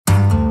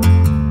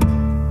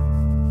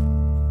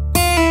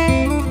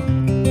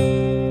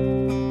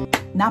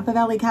Napa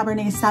Valley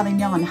Cabernet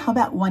Sauvignon. How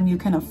about one you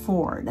can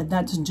afford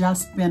that's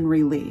just been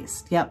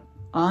released? Yep,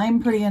 I'm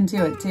pretty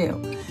into it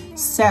too.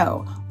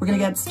 So we're gonna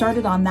get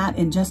started on that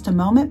in just a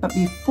moment, but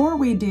before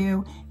we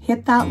do,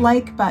 hit that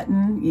like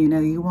button, you know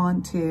you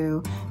want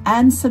to,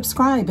 and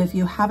subscribe if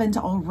you haven't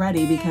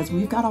already, because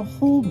we've got a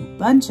whole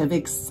bunch of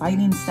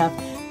exciting stuff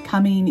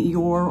coming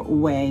your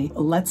way.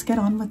 Let's get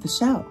on with the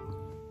show.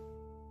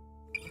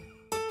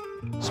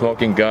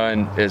 Smoking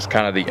gun is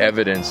kind of the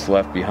evidence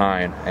left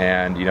behind,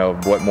 and you know,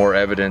 what more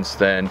evidence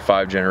than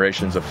 5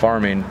 generations of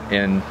farming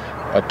in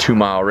a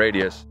 2-mile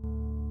radius.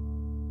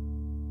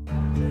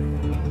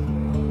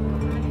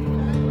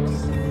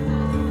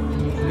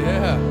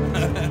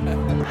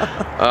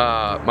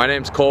 My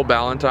name's Cole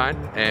Ballentine,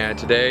 and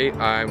today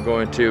I'm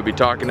going to be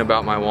talking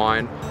about my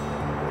wine,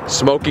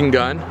 Smoking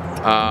Gun.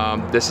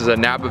 This is a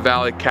Napa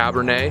Valley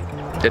Cabernet.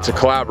 It's a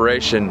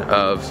collaboration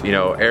of, you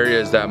know,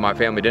 areas that my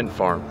family didn't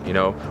farm. You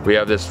know, we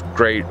have this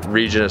great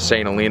region of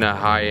St. Helena,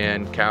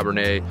 high-end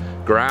Cabernet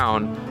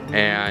ground,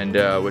 and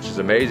which is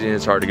amazing.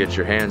 It's hard to get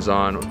your hands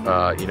on,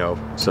 you know,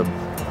 some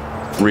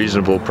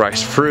reasonable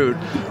priced fruit,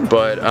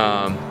 but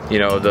you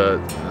know,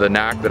 the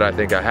knack that I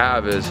think I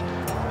have is,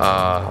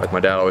 like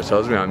my dad always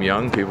tells me, I'm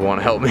young, people want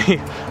to help me,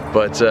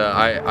 but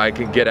I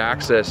can get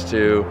access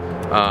to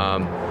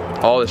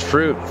all this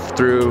fruit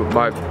through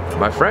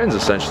my friends,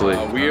 essentially.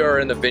 We are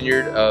in the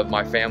vineyard of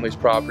my family's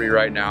property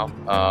right now,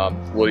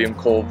 William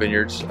Cole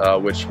Vineyards,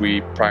 which we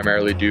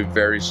primarily do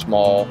very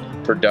small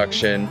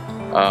production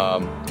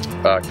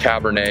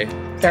Cabernet.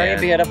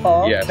 Very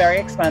beautiful, yes. Very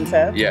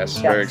expensive. Yes,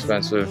 very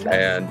expensive,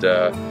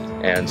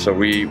 and so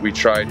we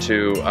try to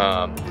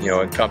you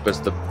know, encompass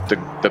the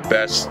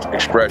best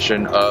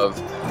expression of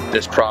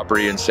this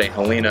property in St.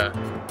 Helena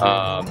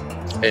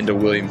into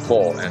William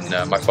Cole.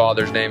 And my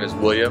father's name is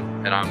William,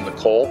 and I'm the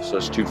Cole, so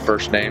it's 2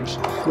 first names.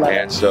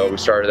 And so we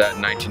started that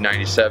in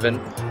 1997,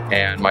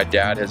 and my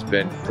dad has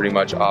been pretty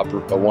much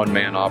a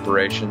one-man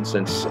operation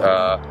since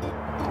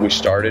we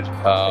started.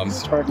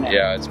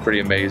 Yeah, it's pretty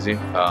amazing.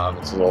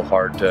 It's a little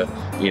hard to,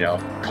 you know,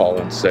 call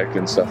in sick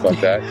and stuff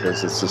like that,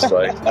 because it's just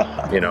like,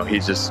 you know, he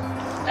just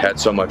had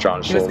so much on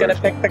his shoulders. He was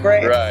gonna pick the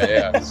grapes. Right,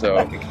 yeah. So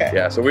okay.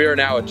 Yeah, so we are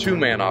now a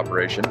 2-man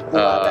operation,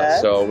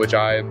 so which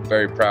I am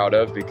very proud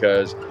of,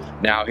 because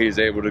now he's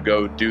able to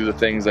go do the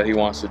things that he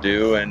wants to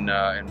do, and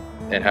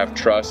have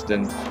trust.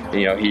 And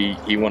you know,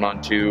 he went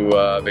on 2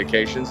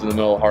 vacations in the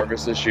middle of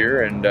harvest this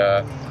year, and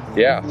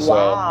yeah, so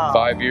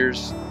 5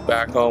 years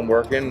back home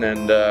working,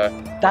 and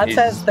that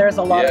says there's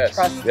a lot of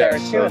trust there too.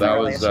 So in the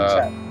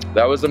relationship.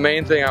 That was the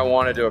main thing I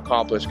wanted to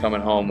accomplish coming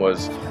home,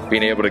 was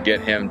being able to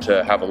get him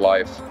to have a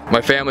life.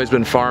 My family's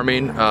been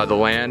farming the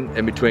land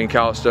in between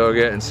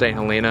Calistoga and St.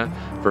 Helena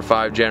for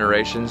 5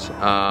 generations.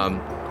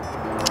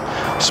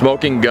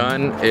 Smoking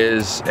Gun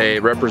is a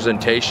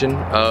representation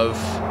of,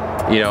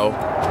 you know,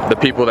 the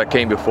people that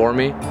came before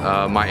me,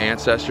 my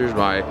ancestors,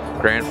 my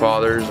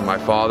grandfathers, my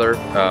father.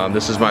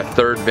 This is my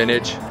 3rd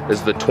vintage. This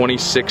is the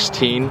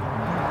 2016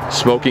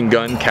 Smoking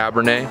Gun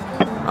Cabernet.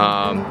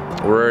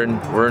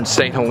 We're in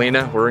St.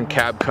 Helena. We're in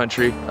Cab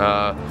country.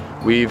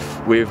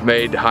 We've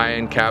made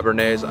high-end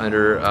Cabernets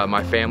under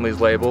my family's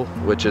label,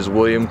 which is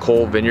William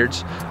Cole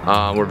Vineyards.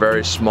 We're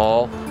very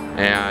small,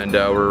 and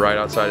we're right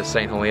outside of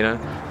St. Helena,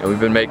 and we've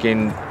been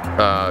making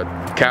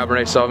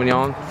Cabernet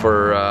Sauvignon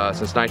for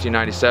since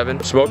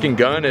 1997. Smoking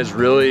Gun is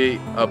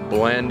really a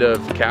blend of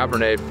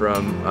Cabernet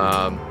from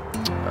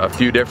a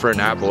few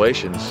different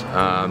appellations.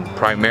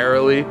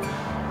 Primarily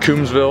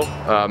Coombsville,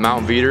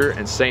 Mount Veeder,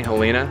 and St.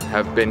 Helena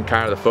have been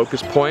kind of the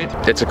focus point.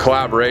 It's a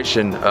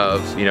collaboration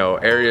of, you know,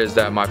 areas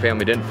that my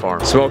family didn't farm.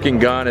 Smoking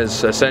Gun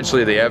is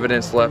essentially the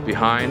evidence left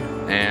behind,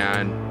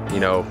 and you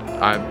know,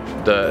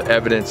 the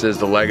evidence is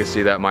the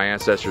legacy that my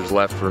ancestors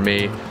left for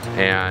me,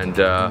 and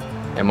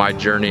my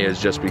journey is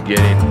just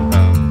beginning.